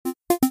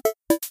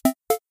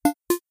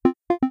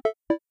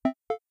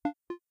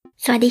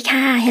สวัสดีค่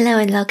ะ Hello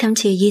and welcome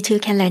to You Too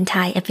Can Learn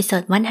Thai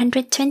episode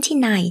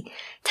 129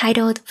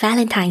 titled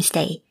Valentine's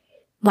Day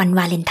วันว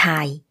าเลนไท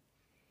น์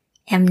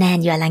I'm Nan,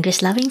 your language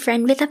loving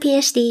friend with a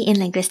PhD in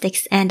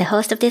linguistics and the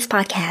host of this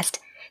podcast.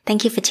 Thank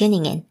you for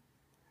tuning in.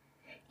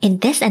 In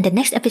this and the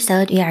next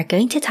episode, we are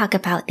going to talk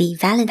about the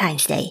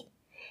Valentine's Day.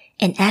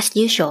 And as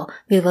usual,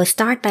 we will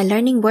start by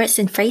learning words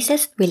and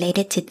phrases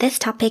related to this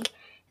topic.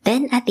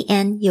 Then at the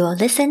end, you will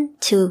listen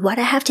to what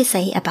I have to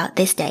say about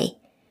this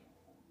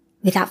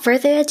day.Without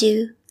further ado,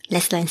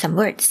 let's learn some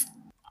words.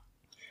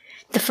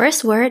 The first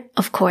word,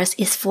 of course,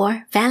 is for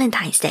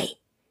Valentine's Day.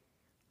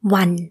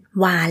 วัน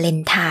วาเลน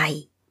ไทน์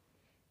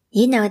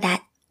You know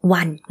that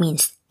one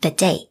means the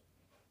day,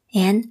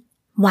 and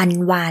วัน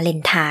วาเล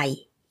นไทน์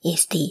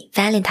is the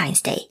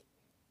Valentine's Day.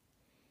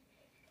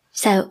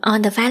 So on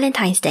the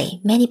Valentine's Day,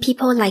 many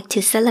people like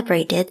to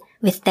celebrate it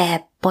with their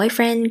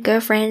boyfriend,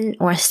 girlfriend,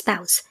 or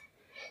spouse.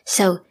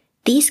 So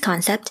these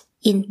concepts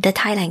in the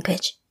Thai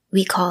language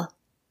we call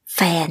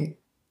fan.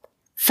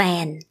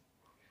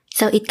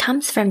 So it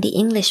comes from the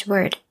English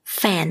word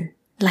fan,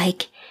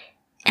 like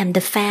I'm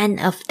the fan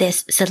of this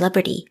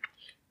celebrity.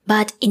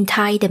 But in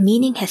Thai, the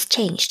meaning has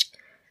changed.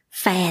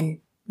 Fan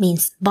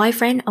means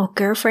boyfriend or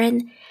girlfriend,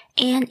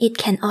 and it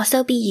can also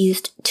be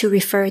used to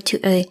refer to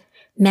a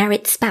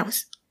married spouse.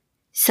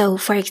 So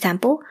for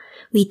example,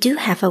 we do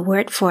have a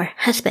word for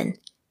husband,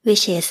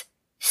 which is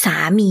สา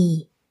มี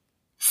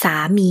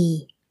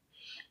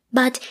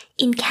But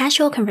in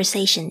casual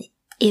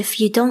conversation,If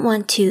you don't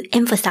want to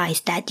emphasize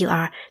that you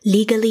are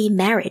legally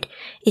married,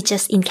 it's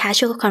just in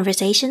casual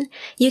conversation,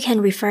 you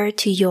can refer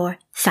to your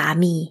สา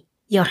มี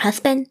your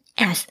husband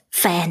as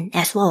fan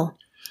as well.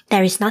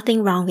 There is nothing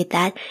wrong with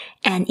that,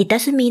 and it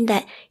doesn't mean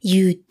that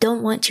you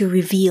don't want to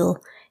reveal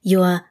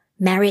your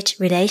marriage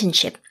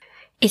relationship.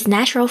 It's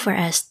natural for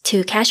us to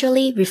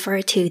casually refer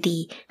to the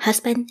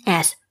husband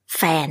as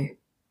fan.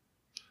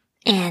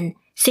 And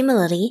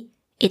similarly,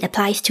 it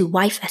applies to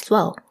wife as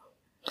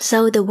well.So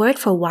the word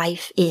for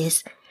wife is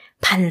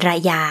ภรร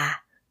ย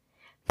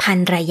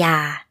า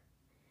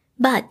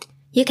But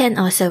you can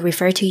also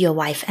refer to your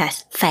wife as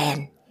fan.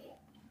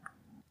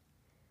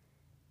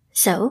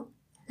 So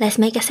let's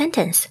make a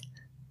sentence.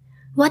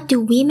 What do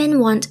women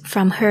want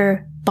from her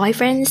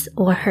boyfriends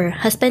or her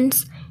husbands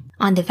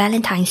on the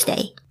Valentine's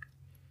Day?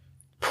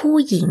 ผู้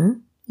หญิง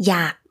อย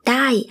ากไ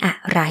ด้อะ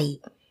ไร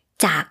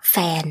จากแฟ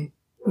น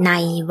ใน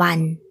วั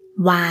น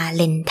วาเ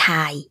ลนไท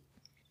น์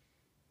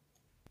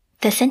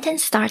The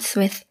sentence starts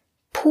with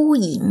ผู้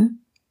หญิง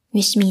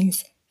which means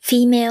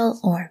female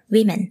or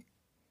women.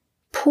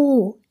 ผู้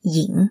ห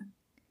ญิง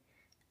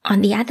On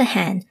the other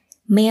hand,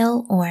 male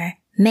or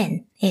men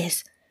is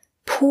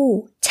ผู้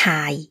ช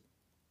าย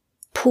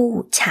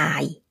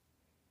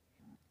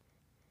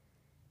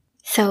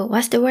So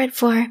what's the word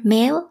for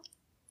male?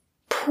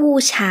 ผู้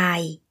ชาย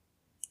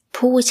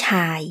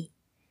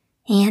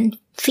and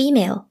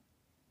female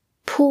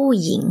ผู้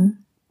หญิง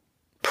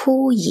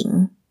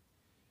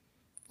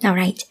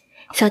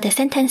Alright.So the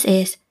sentence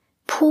is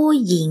ผู้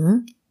หญิง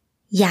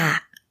อยา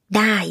กไ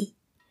ด้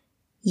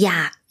อย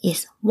าก is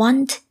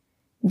want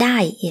ได้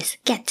is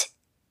get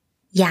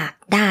อยาก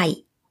ได้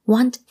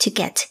want to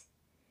get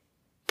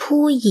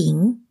ผู้หญิง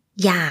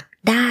อยาก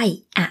ได้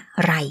อะ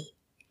ไร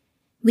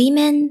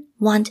Women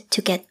want to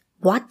get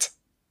what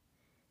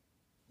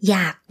อย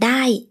ากไ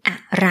ด้อะ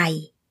ไร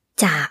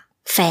จาก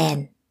แฟน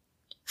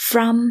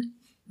from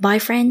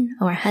boyfriend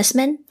or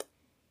husband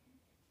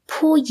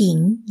ผู้หญิง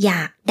อย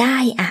ากได้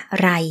อะ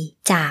ไร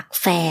จาก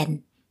แฟน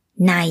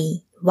ใน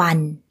วัน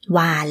ว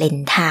าเลน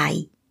ไท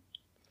น์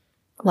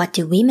What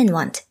do women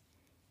want?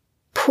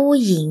 ผู้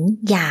หญิง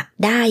อยาก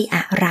ได้อ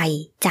ะไร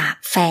จาก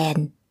แฟน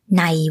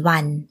ในวั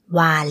นว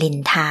าเลน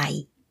ไทน์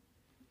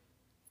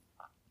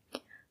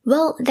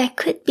Well, there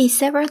could be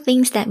several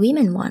things that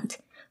women want.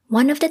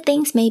 One of the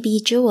things may be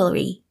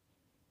jewelry.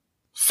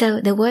 So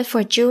the word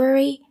for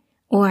jewelry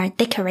or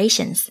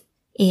decorations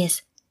is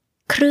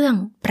เครื่อง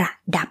ประ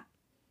ดับ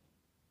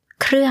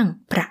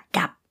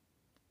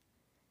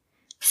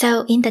So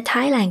in the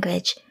Thai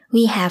language,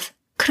 we have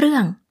เครื่อ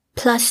ง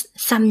plus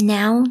some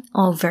noun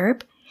or verb,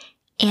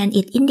 and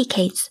it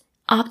indicates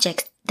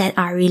objects that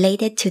are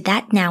related to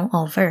that noun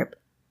or verb.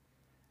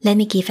 Let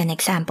me give an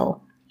example.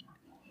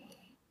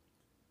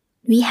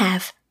 We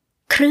have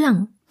เครื่อง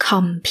ค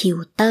อมพิว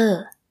เตอร์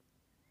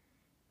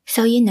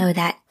So you know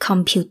that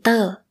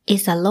computer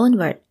is a loan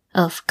word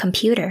of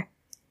computer.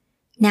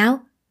 Now,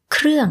 เค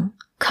รื่อง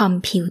คอม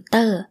พิวเต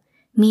อร์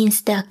means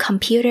the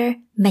computer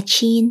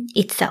machine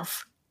itself.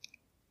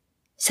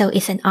 So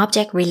it's an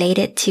object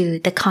related to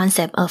the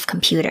concept of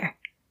computer.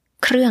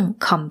 เครื่อง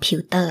คอมพิ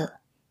วเตอร์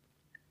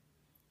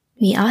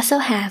We also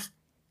have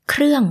เค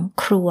รื่อง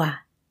ครั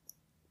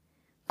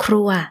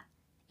ว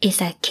is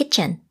a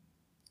kitchen.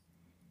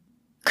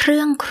 เค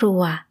รื่องครั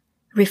ว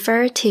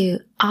refer to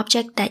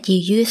object that you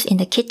use in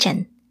the kitchen,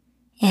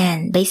 and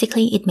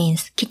basically it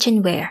means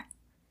kitchenware.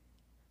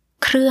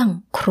 เครื่อง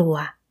ครัว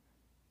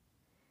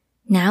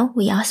Now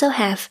we also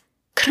have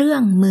เครื่อ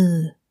งมือ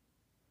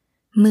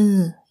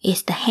is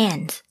the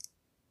hands.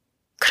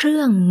 เครื่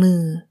องมื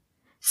อ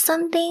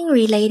something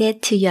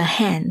related to your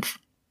hands.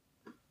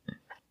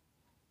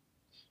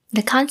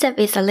 The concept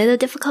is a little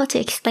difficult to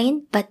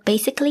explain, but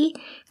basically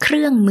เค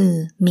รื่องมือ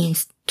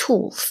means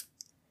tools.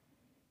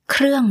 เค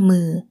รื่อง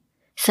มือ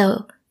so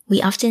we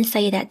often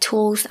say that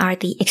tools are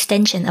the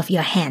extension of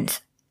your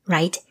hands,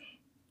 right?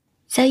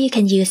 So you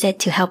can use it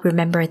to help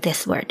remember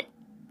this word.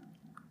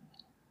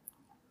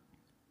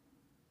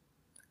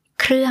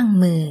 เครื่อง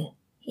มือ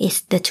is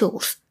the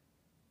tools.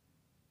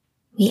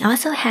 We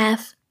also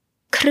have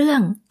เครื่อ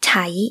งใ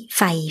ช้ไ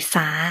ฟ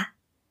ฟ้า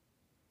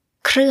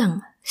เครื่อง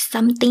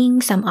something,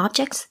 some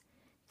objects.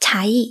 ใ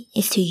ช้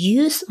is to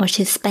use or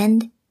to spend.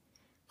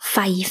 ไฟ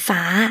ฟ้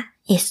า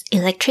is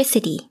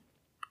electricity.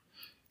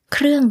 เค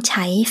รื่องใ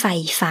ช้ไฟ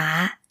ฟ้า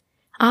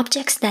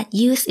objects that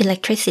use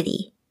electricity.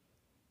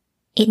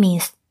 It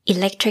means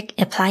electric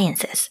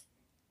appliances.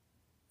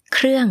 เค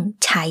รื่อง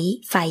ใช้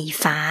ไฟ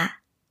ฟ้า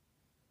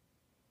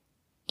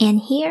And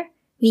here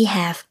we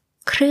have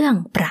เครื่อง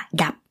ประ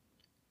ดับ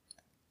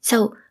So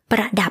ป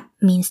ระดับ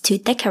means to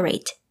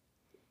decorate.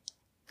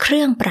 เค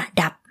รื่องประ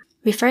ดับ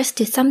refers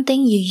to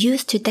something you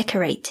use to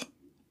decorate.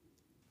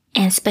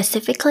 And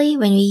specifically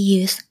when we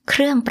use เค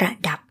รื่องประ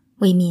ดับ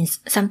we mean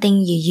something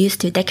you use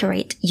to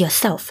decorate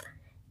yourself.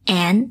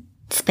 And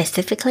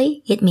specifically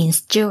it means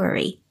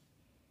jewelry.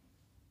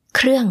 เ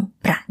ครื่อง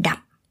ประดับ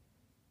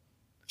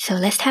So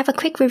let's have a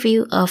quick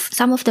review of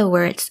some of the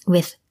words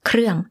with เค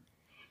รื่อง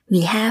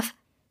We have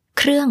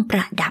เครื่องปร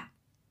ะดับ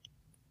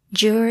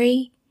jewelry,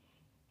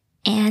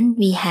 and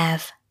we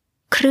have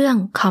เครื่อง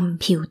คอม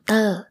พิวเต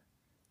อร์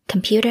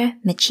computer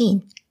machine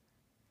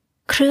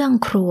เครื่อง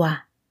ครัว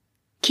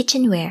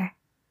kitchenware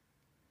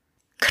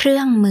เครื่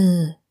องมือ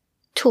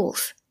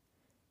tools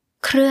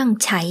เครื่อง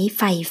ใช้ไ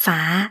ฟฟ้า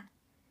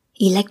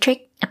electric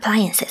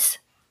appliances.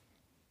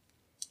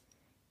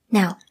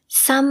 Now,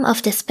 some of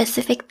the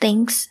specific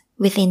things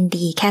within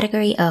the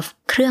category of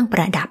เครื่องป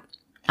ระดับ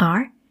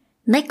are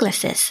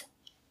necklaces.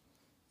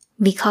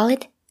 We call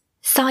it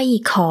สร้อย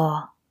คอ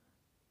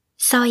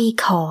สร้อย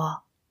คอ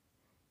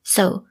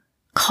So,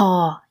 คอ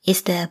is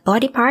the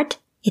body part,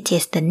 it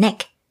is the neck.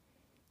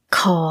 ค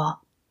อ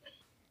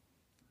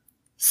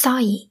สร้อ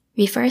ย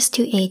refers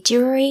to a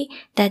jewelry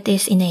that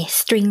is in a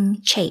string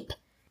shape.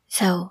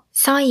 So,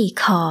 สร้อย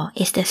คอ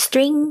is the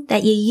string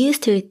that you use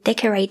to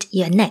decorate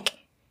your neck,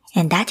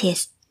 and that is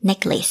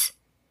necklace.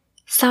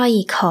 สร้อย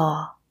คอ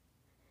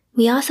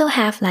We also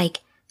have like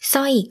ส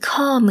ร้อย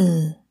ข้อมือ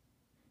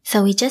So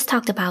we just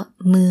talked about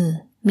มือ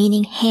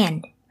meaning hand,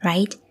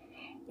 right?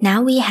 Now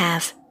we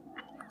have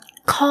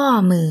ข้อ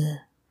มือ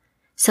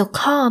So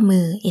ข้อมื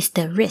อ is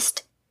the wrist.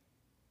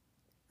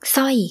 ส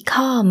ร้อย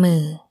ข้อมื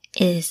อ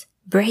is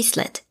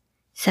bracelet.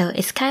 So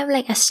it's kind of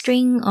like a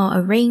string or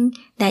a ring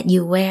that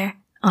you wear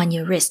on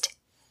your wrist.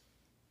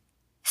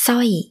 สร้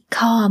อย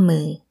ข้อมื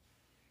อ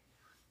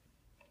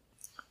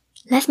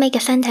Let's make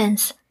a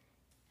sentence.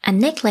 A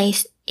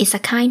necklace is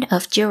a kind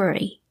of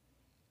jewelry.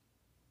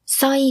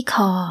 สร้อยค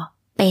อ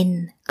เป็น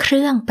เค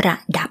รื่องประ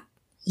ดับ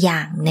อย่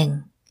างหนึ่ง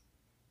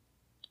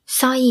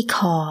สร้อยค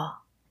อ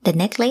the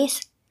necklace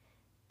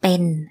เป็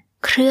น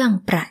เครื่อง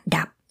ประ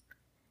ดับ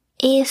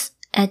is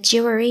a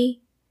jewelry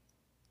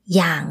อ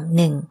ย่างห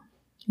นึ่ง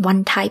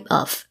one type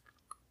of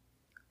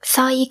ส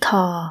ร้อยค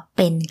อเ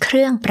ป็นเค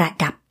รื่องประ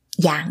ดับ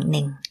อย่างห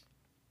นึ่ง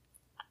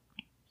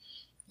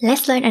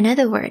Let's learn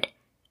another word.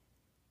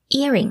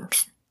 Earrings.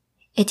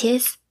 It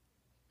is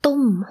ตุ้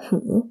มหู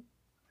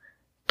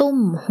ตุ้ม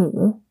หู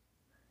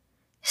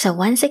So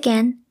once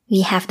again,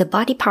 we have the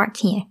body part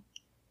here.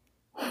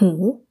 หู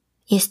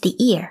is the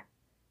ear.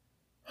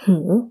 หู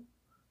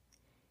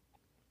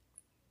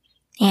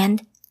And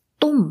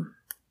ตุ้ม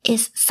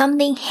is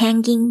something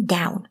hanging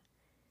down.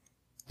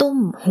 ตุ้ม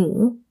หู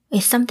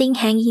is something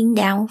hanging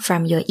down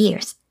from your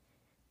ears.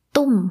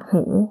 ตุ้ม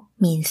หู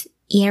means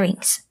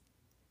earrings.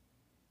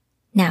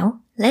 Now,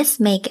 let's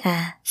make a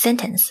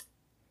sentence.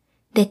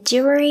 The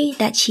jewelry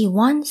that she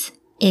wants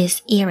is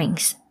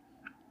earrings.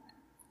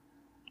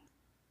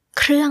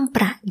 เครื่องป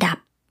ระดับ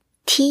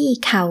ที่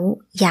เขา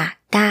อยาก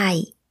ได้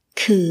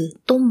คือ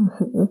ตุ้ม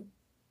หู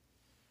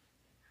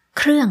เ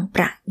ครื่องป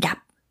ระดับ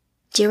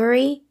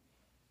jewelry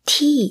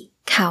ที่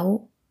เขา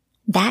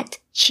that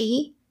she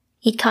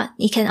it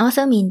can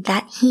also mean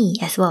that he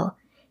as well.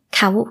 เข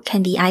า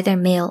can be either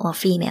male or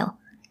female,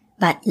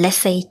 but let's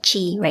say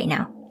she right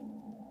now.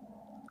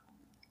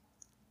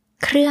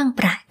 เครื่อง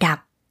ประดับ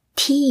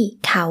ที่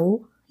เขา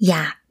อย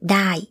ากไ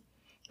ด้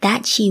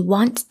that she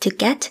wants to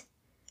get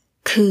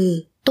คือ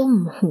ตุ้ม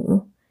หู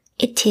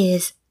it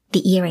is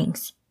the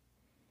earrings.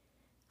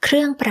 เค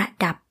รื่องประ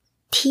ดับ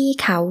ที่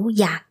เขา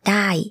อยากไ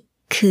ด้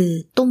คือ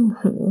ตุ้ม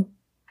หู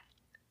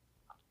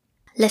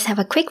Let's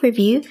have a quick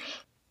review.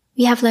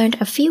 We have learned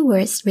a few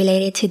words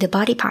related to the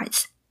body parts.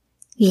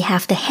 We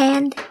have the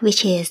hand,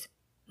 which is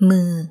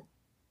มือ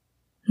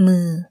มื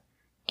อ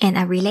and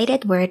a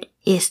related word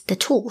is the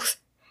tools,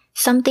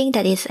 something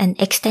that is an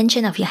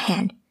extension of your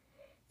hand.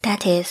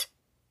 That is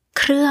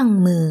เครื่อง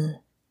มือ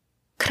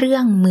เครื่อ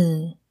งมือ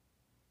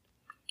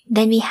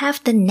Then we have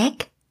the neck,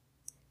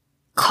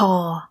 คอ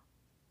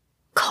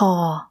คอ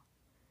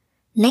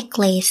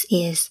Necklace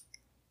is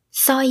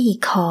สร้อย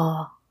คอ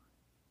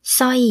ส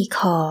ร้อยค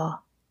อ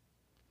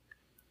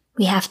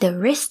We have the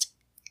wrist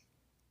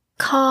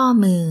ข้อ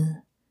มือ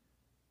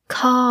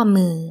ข้อ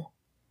มือ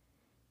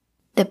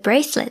The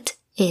bracelet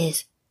is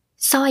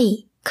สร้อย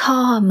ข้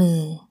อมื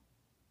อ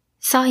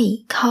สร้อย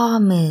ข้อ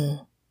มือ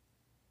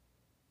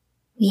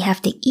We have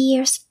the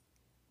ears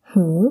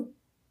หู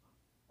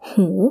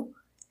หู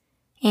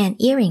and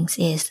earrings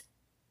is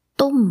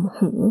ตุ้ม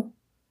หู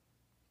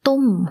ตุ้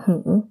มหู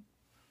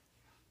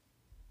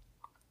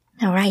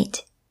Alright,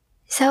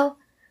 so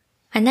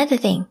another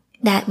thing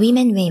that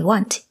women may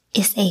want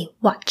is a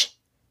watch.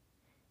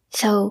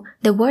 So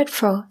the word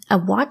for a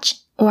watch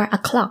or a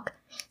clock.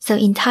 So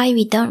in Thai,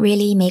 we don't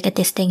really make a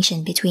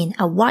distinction between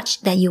a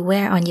watch that you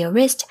wear on your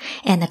wrist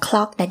and a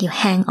clock that you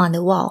hang on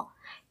the wall.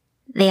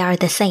 They are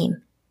the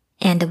same.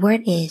 And the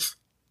word is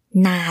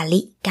นา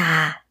ฬิกา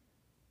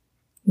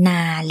น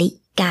าฬิ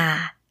กา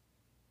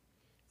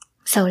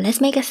So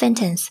let's make a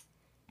sentence.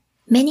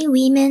 Many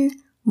women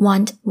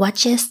want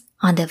watches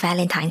on the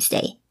Valentine's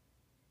Day.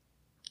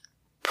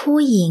 ผู้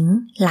หญิง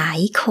หลา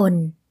ยคน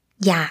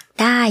อยาก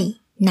ได้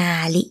นา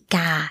ฬิก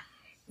า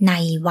ใน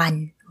วัน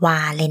วา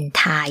เลนไ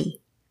ทน์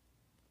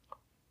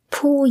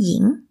ผู้หญิ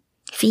ง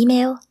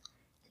female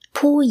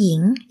ผู้หญิ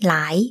งหล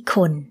ายค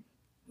น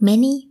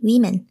many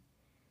women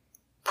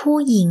ผู้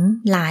หญิง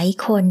หลาย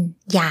คน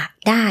อยาก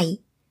ได้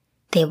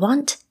they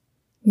want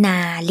นา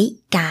ฬิ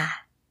กา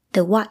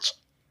the watch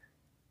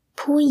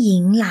ผู้หญิ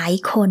งหลาย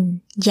คน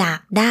อยา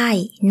กได้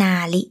นา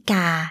ฬิก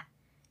า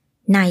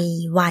ใน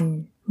วัน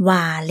ว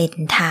าเลน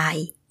ไท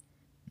น์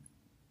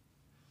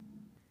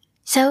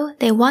So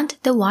they want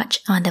the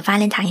watch on the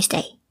Valentine's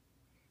Day.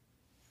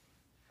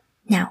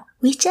 Now,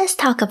 we just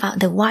talked about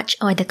the watch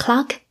or the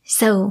clock.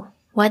 So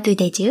what do?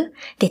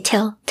 They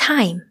tell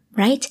time,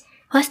 right?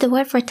 What's the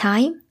word for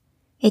time?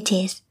 It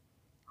is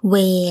เว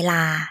ล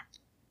า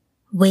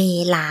เว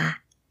ลา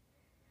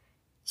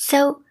So,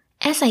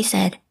 as I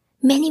said,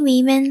 many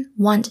women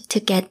want to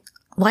get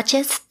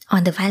watches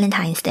on the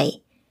Valentine's Day.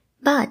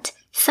 But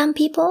some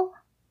people,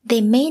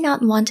 they may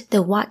not want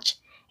the watch,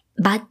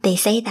 but they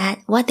say that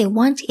what they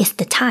want is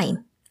the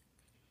time.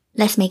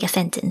 Let's make a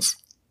sentence.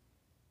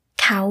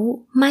 เขา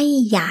ไม่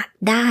อยาก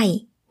ได้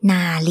น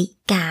าฬิ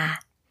กา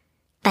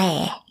แต่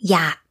อย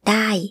ากไ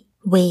ด้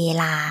เว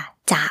ลา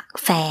จาก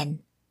แฟน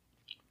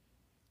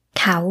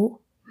เขา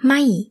ไ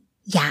ม่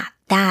อยาก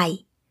ได้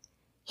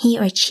He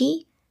or she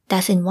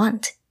doesn't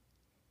want.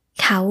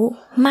 เขา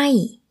ไม่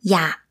อย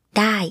าก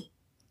ได้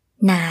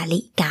นา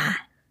ฬิกา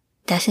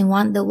doesn't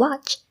want the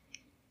watch.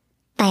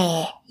 แต่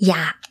อย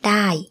ากไ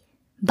ด้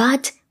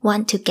but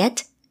want to get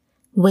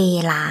เว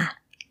ลา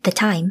the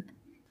time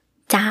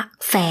จาก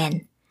แฟน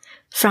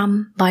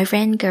from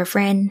boyfriend,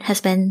 girlfriend,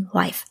 husband,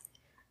 wife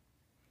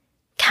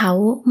เขา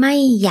ไม่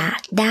อยา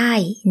กได้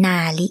นา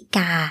ฬิก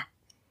า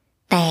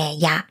แต่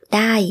อยากไ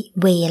ด้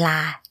เวลา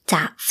จ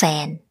ากแฟ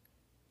น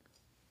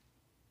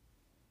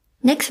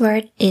Next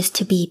word is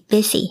to be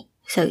busy,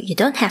 so you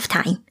don't have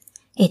time.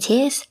 It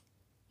is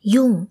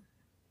ยุ่ง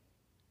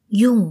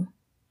ยุ่ง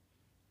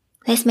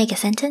Let's make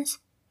a sentence.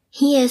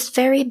 He is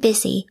very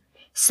busy,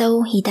 so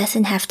he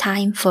doesn't have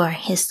time for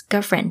his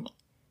girlfriend.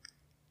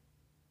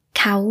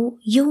 เขา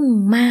ยุ่ง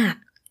มาก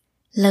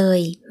เล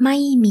ยไม่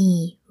มี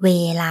เว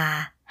ลา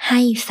ใ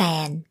ห้แฟ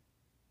น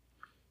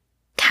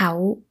เขา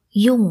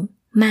ยุ่ง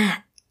มาก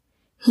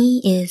He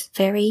is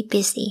very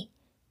busy.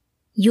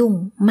 ยุ่ง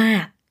มา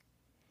ก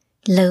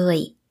เลย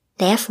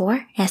Therefore,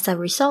 as a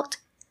result,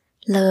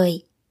 เลย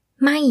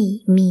ไม่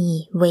มี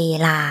เว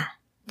ลา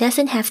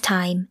doesn't have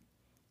time.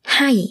 ใ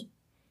ห้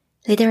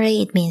Literally,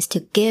 it means to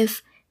give,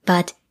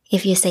 but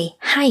if you say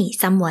ให้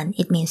someone,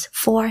 it means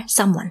for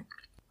someone.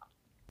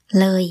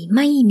 เลยไ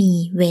ม่มี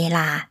เวล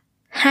า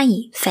ให้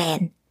แฟน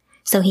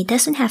So he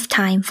doesn't have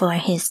time for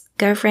his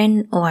girlfriend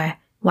or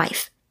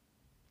wife.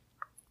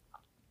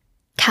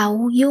 เขา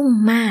ยุ่ง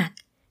มาก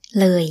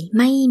เลย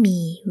ไม่มี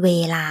เว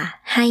ลา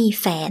ให้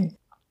แฟน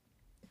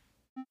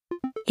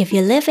If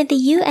you live in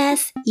the US,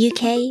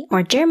 UK,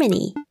 or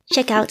Germany,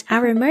 check out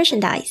our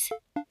merchandise.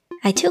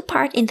 I took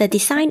part in the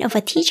design of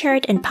a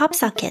t-shirt and pop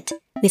socket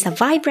with a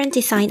vibrant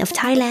design of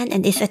Thailand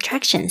and its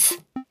attractions.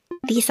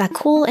 These are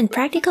cool and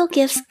practical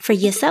gifts for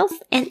yourself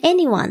and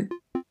anyone.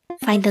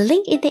 Find the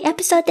link in the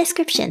episode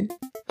description.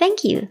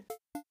 Thank you.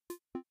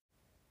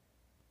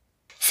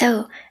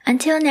 So,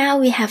 until now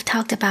we have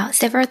talked about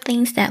several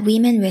things that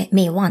women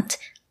may want,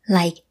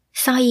 like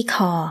สร้อยค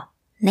อ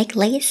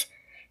necklace,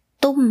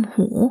 ตุ้ม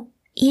หู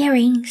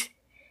earrings,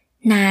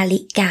 นา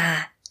ฬิกา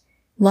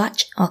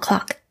watch or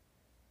clock.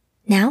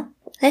 Now,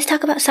 let's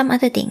talk about some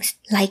other things,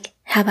 like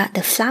how about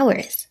the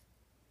flowers?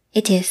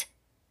 It is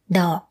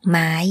ดอกไ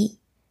ม้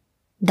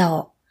ดอ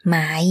กไ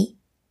ม้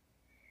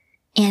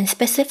And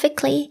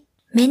specifically,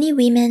 many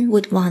women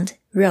would want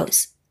rose.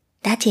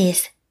 That is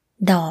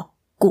ดอก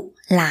กุ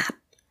หลาบ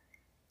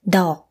ด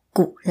อก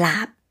กุหลา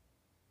บ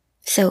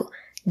So,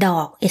 ดอ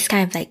ก is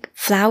kind of like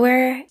flower,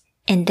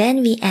 and then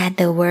we add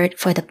the word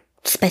for the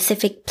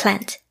specific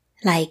plant,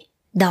 like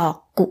ดอก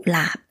กุหล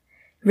าบ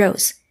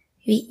rose.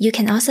 You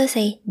can also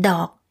say ด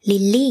อกลิ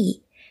ลลี่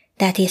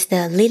that is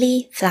the lily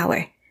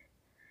flower.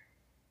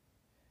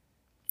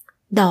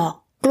 ดอก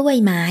กล้วย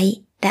ไม้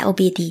that will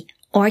be the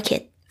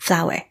orchid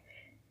flower.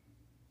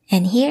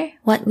 And here,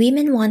 what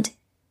women want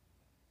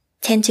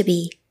tend to be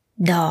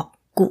ดอก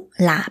กุ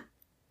หลาบ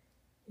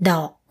ด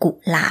อกกุ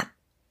หลาบ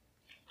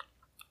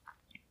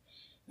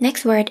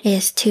Next word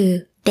is to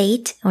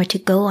date or to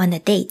go on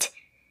a date.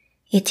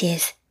 It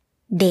is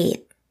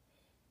date,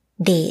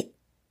 date,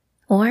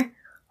 or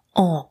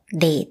ออก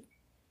date,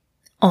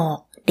 ออก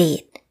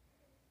date.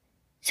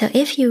 So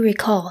if you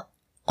recall,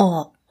 ออ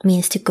ก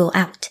means to go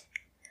out.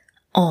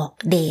 ออก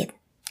date,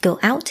 go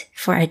out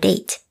for a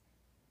date.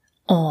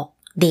 ออก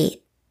date.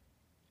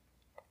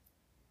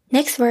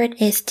 Next word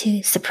is to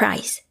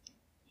surprise.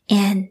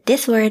 And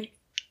this word,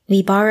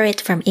 we borrow it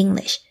from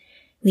English.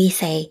 We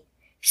say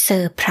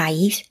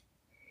surprise,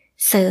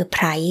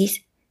 surprise.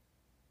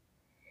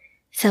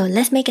 So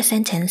let's make a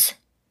sentence.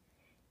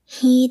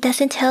 He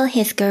doesn't tell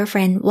his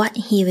girlfriend what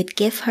he would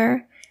give her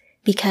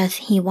because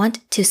he wants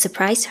to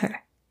surprise her.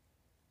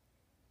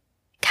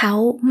 เขา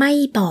ไม่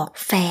บอก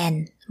แฟน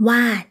ว่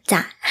าจ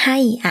ะให้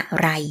อะ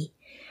ไร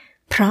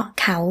เพราะ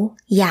เขา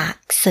อยาก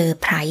เซอร์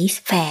ไพร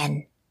ส์แฟน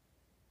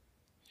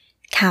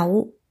เขา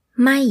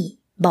ไม่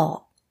บอก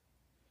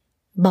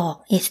บอก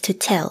is to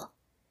tell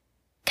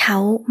เขา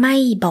ไม่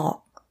บอก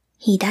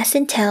he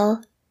doesn't tell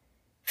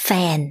แฟ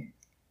น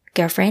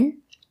girlfriend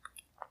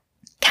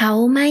เขา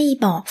ไม่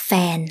บอกแฟ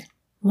น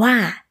ว่า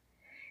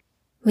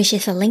which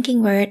is a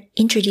linking word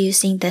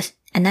introducing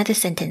another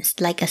sentence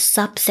like a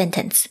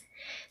sub-sentence.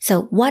 So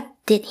what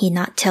did he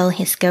not tell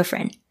his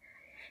girlfriend?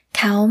 เ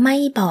ขาไม่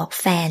บอก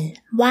แฟน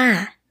ว่า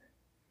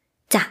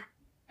จะ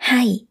ใ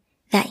ห้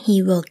that he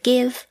will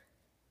give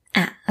อ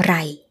ะไร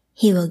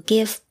he will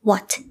give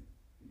what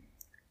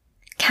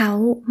เขา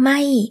ไม่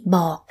บ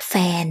อกแฟ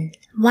น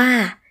ว่า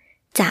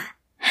จะ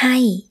ให้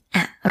อ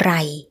ะไร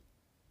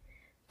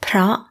เพร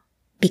าะ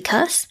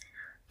because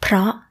เพร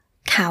าะ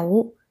เขา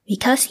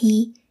because he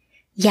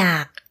อยา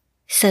ก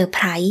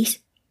surprise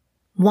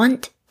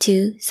want to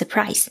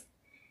surprise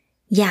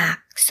อยาก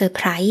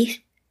surprise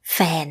แฟ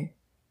น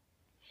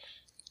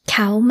เข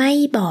าไม่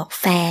บอก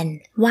แฟน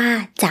ว่า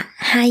จะ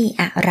ให้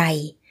อะไร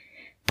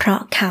เพรา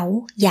ะเขา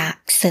อยาก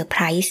เซอร์ไพ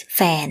รส์แ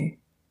ฟน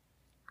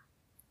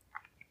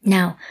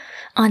Now,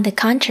 on the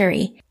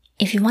contrary,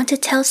 if you want to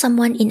tell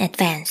someone in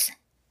advance,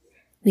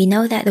 we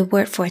know that the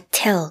word for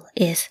tell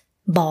is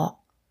บอก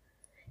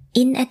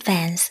In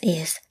advance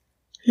is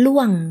ล่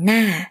วงหน้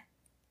า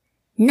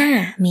หน้า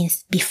means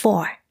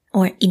before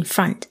or in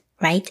front,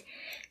 right?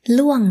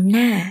 ล่วงห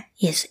น้า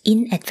is in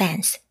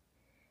advance.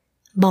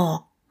 บอก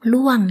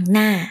ล่วงห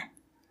น้า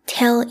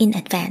tell in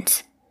advance.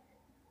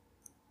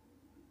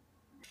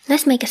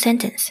 Let's make a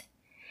sentence.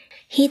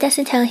 He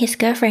doesn't tell his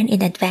girlfriend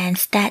in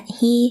advance that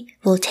he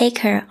will take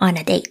her on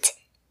a date.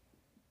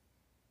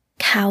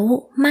 เขา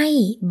ไม่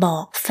บอ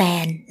กแฟ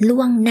นล่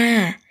วงหน้า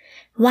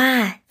ว่า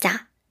จะ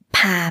พ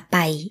าไป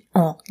อ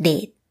อกเด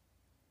ท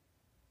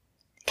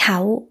เขา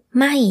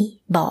ไม่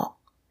บอก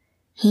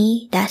He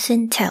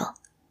doesn't tell.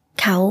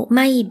 เขาไ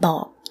ม่บอ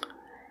ก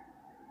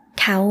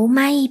เขาไ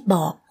ม่บ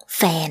อกแ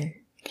ฟน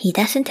He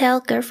doesn't tell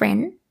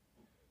girlfriend.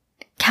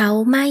 เขา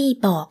ไม่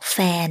บอกแฟ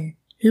น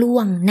ล่ว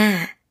งหน้า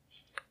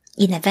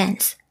in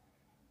advance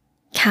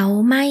เขา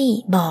ไม่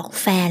บอก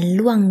แฟน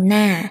ล่วงห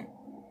น้า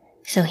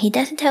so he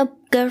doesn't tell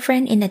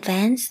girlfriend in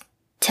advance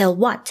tell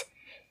what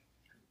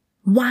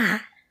ว่า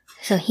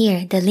so here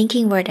the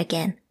linking word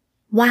again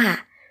ว่า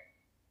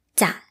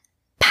จะ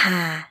พา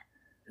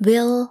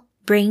will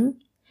bring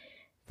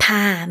พ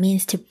า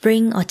means to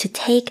bring or to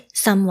take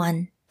someone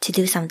to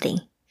do something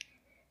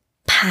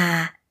พา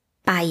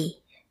ไป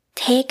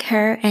take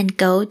her and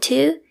go to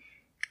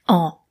อ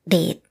อกเด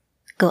ท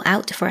go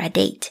out for a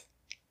date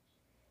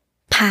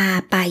พา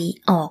ไป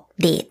ออก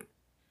เดท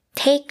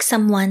take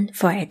someone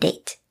for a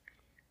date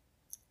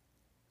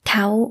เข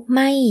าไ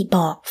ม่บ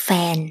อกแฟ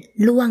น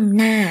ล่วง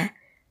หน้า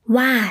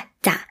ว่า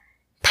จะ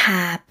พา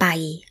ไป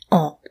อ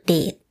อกเด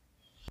ท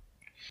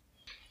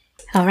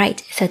Alright,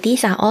 so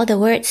these are all the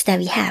words that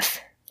we have.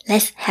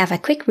 Let's have a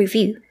quick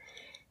review.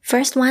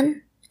 First one,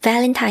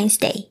 Valentine's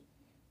Day.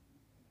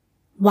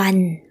 วัน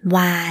ว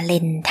าเล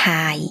นไท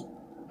น์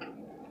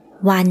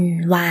วัน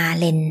วา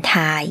เลนไท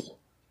น์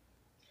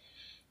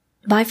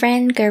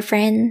boyfriend,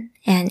 girlfriend,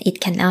 and it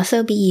can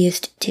also be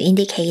used to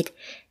indicate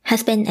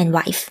husband and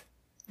wife.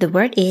 The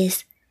word is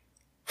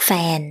แฟ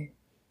น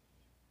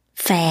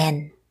แฟน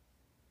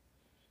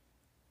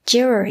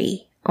jewelry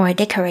or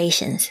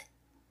decorations.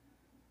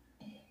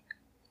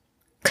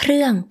 เค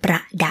รื่องปร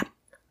ะดับ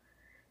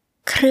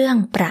เครื่อง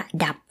ประ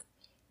ดับ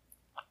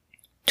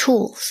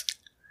tools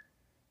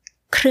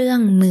เครื่อ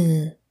งมือ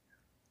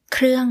เค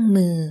รื่อง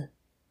มือ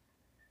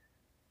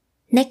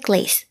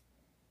necklace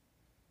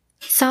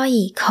สร้อย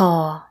คอ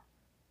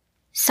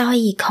สร้อย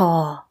คอ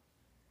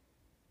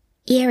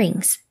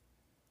earrings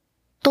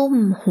ตุ้ม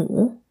หู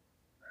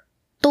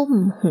ตุ้ม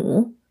หู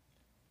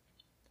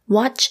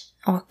watch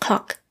or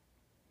clock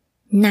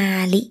นา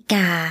ฬิก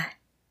า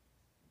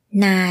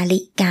นา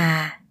ฬิกา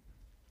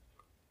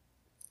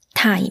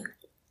time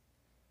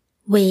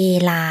เว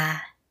ลา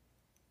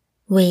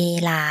เว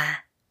ลา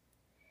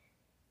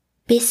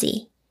busy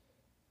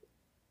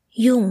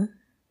ยุ่ง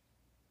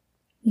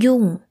ยุ่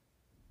ง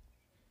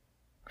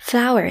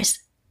flowers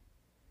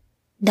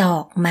ดอ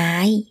กไม้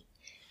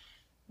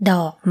ด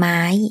อกไ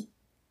ม้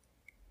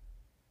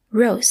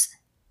rose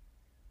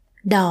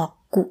ดอก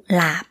กุห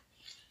ลาบ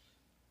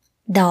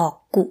ดอก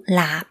กุห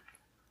ลาบ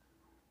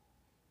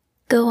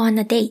go on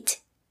a date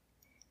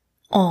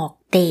ออก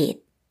เดท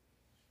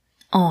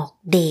ออก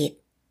เดท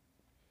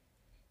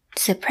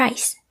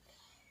surprise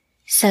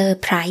เซอร์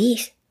ไพร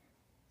ส์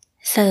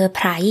เซอร์ไพ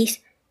รส์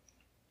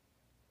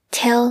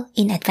tell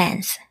in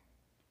advance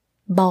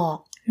บอก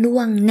ล่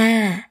วงหน้า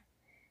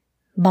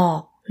บอ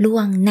กล่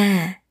วงหน้า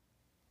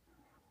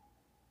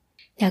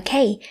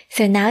Okay,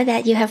 so now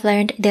that you have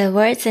learned the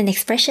words and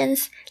expressions,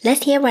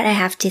 let's hear what I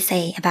have to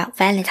say about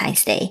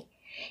Valentine's Day.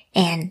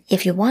 And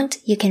if you want,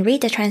 you can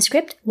read the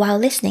transcript while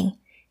listening.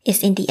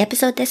 It's in the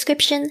episode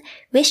description,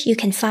 which you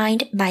can find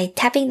by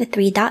tapping the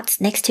 3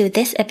 dots next to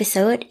this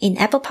episode in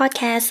Apple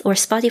Podcasts or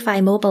Spotify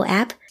mobile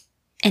app.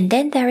 And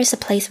then there is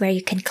a place where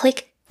you can click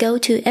Go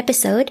to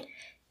Episode.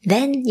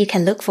 Then you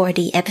can look for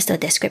the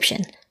episode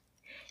description.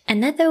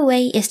 Another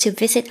way is to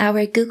visit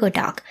our Google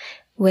Doc,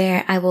 where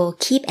I will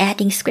keep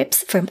adding scripts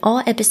from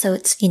all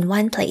episodes in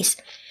one place.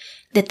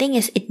 The thing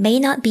is, it may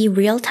not be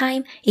real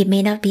time, it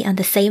may not be on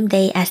the same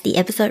day as the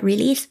episode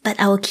release, but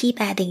I will keep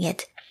adding it.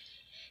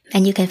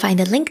 And you can find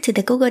the link to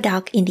the Google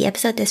Doc in the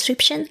episode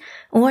description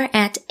or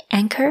at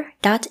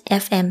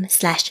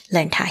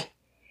anchor.fm/learnthai.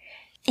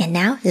 And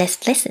now let's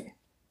listen.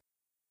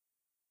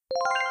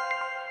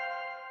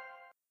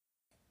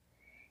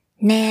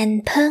 แนน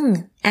เพิ่ง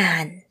อ่า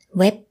น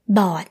เว็บบ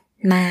อร์ด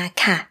มา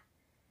ค่ะ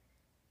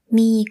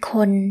มีค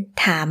น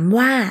ถาม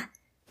ว่า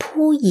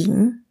ผู้หญิง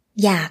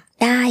อยาก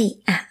ได้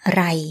อะไ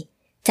ร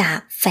จาก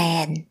แฟ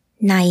น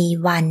ใน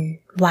วัน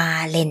วา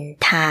เลน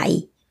ไทน์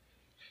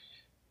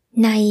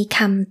ในค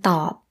ำต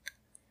อบ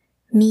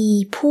มี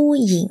ผู้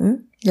หญิง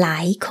หลา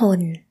ยคน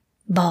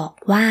บอก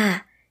ว่า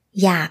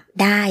อยาก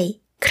ได้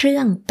เครื่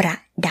องประ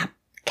ดับ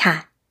ค่ะ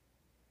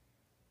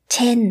เ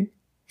ช่น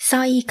ส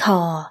ร้อยค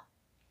อ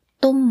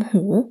ตุ้ม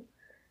หู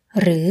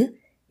หรือ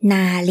น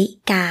าฬิ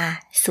กา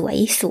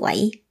สวย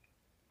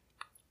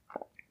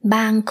ๆบ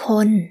างค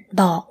น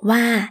บอก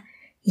ว่า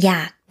อย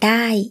ากไ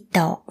ด้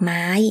ดอกไ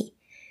ม้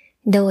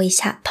โดย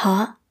เฉพา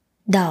ะ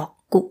ดอก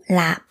กุห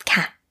ลาบ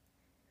ค่ะ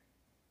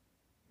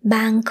บ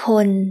างค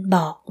นบ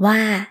อกว่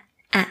า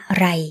อะ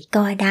ไร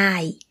ก็ได้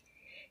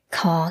ข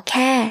อแ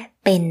ค่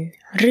เป็น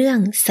เรื่อง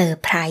เซอ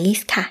ร์ไพร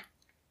ส์ค่ะ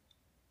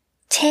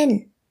เช่น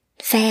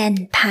แฟน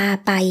พา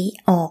ไป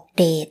ออก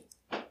เดท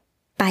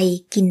ไป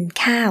กิน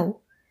ข้าว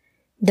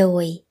โด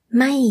ย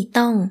ไม่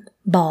ต้อง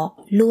บอก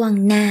ล่วง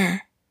หน้า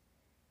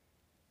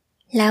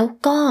แล้ว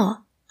ก็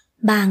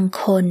บาง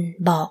คน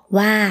บอก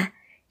ว่า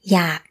อย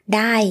ากไ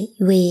ด้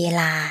เว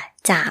ลา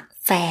จาก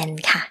แฟน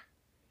ค่ะ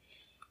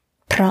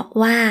เพราะ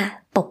ว่า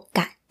ปก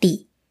ติ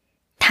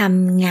ท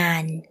ำงา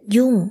น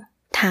ยุ่ง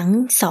ทั้ง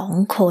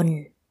2 คน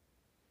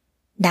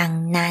ดัง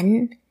นั้น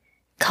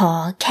ขอ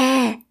แค่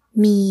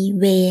มี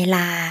เวล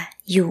า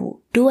อยู่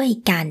ด้วย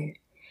กัน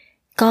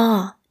ก็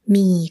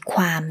มีค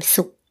วาม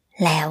สุข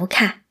แล้ว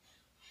ค่ะ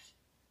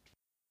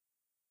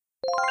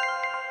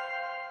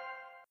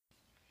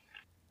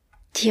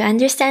Do you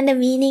understand the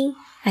meaning?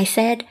 I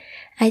said,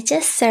 I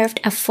just served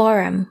a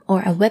forum or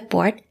a web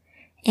board,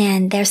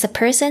 and there's a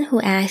person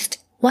who asked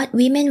what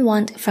women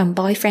want from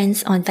boyfriends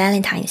on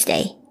Valentine's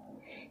Day.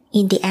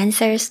 In the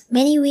answers,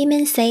 many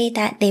women say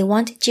that they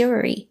want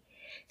jewelry,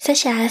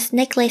 such as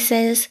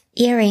necklaces,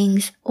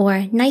 earrings, or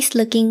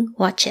nice-looking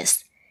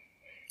watches.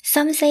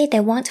 Some say they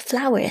want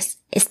flowers,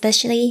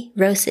 especially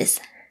roses.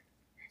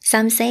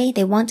 Some say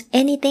they want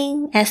anything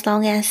as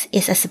long as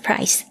it's a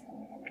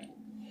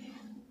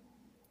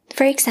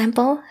surprise.For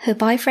example, her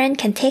boyfriend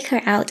can take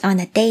her out on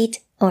a date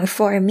or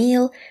for a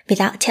meal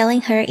without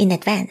telling her in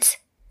advance.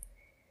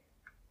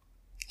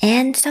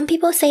 And some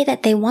people say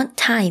that they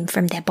want time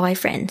from their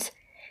boyfriends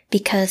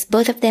because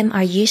both of them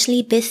are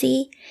usually busy,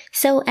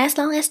 so as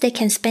long as they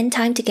can spend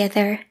time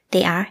together,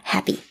 they are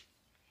happy.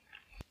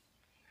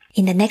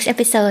 In the next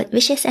episode,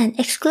 which is an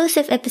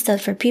exclusive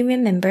episode for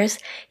premium members,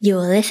 you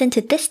will listen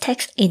to this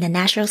text in a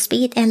natural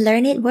speed and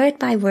learn it word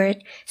by word,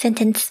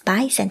 sentence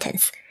by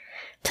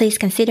sentence.Please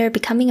consider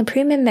becoming a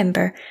premium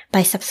member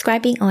by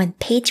subscribing on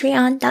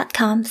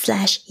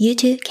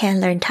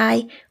patreon.com/youtube-can-learn-thai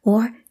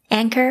or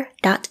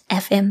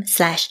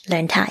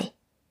anchor.fm/learn-thai.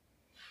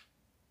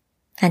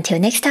 Until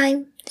next time,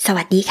 ส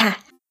วัสดีค่ะ